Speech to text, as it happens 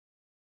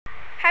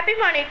Happy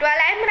morning to all.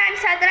 I am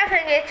Ransadra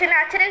from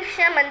Natural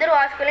Krishna Mandir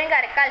School in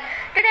Karakkal.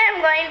 Today I am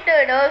going to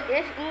do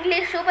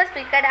English Super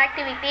Speaker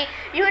activity.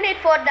 Unit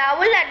 4. The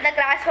owl and the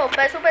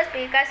grasshopper. Super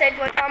Speaker said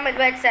one common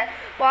words.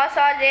 Was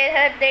or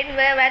there then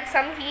were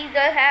some he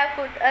have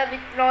put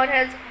with non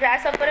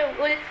grasshopper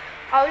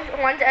owl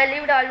once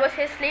lived almost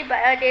his sleep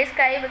a day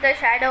sky with a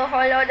shadow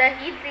hollow. The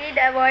heat read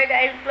avoid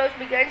and close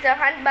begins the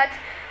hunt bugs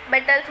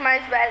battles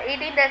mice well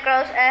eating the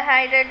crows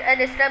hided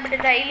disturbed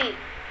daily.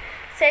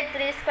 Said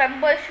 3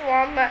 scrumptious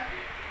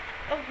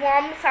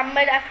warm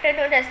summer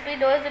afternoon recipe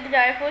those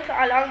joyful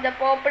along the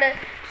popped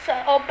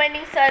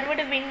opening served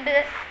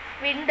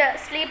wind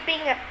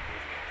sleeping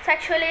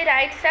sexually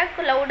right struck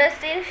louder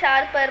still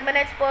sharp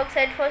permanent spoke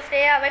said for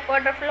stay awake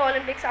wonderful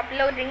Olympics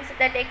upload rings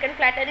the taken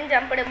flattering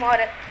jumped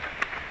more.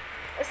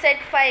 Set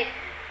 5.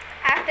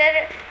 After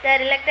the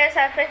reluctant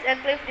surface a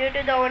cliff due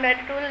to the owner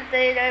tool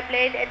they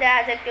played the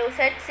adjective.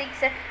 Set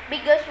 6.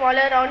 Bigger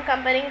smaller round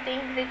comparing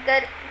thing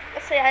thicker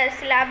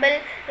syllable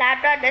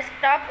laptop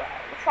desktop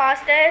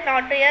faster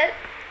naughtier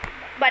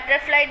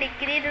butterfly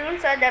degree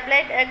rules or the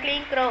blood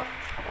clean crow.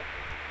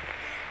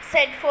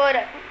 Set 4.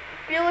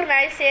 Pure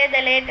nice say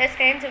the latest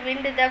trends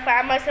wind the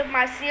famous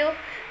massive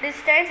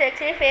distance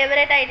actually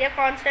favorite idea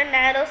constant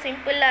narrow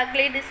simple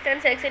ugly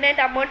distance excellent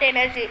amount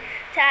energy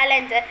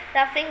challenge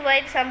roughing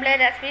white similar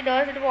recipe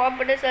dosed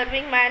warped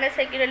serving minus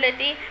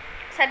security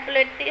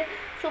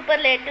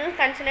superlative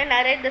consider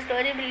narrate the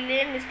story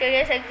brilliant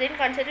mysterious exit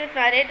consider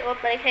narrate or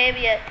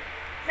behavior.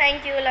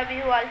 Thank you, love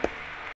you all.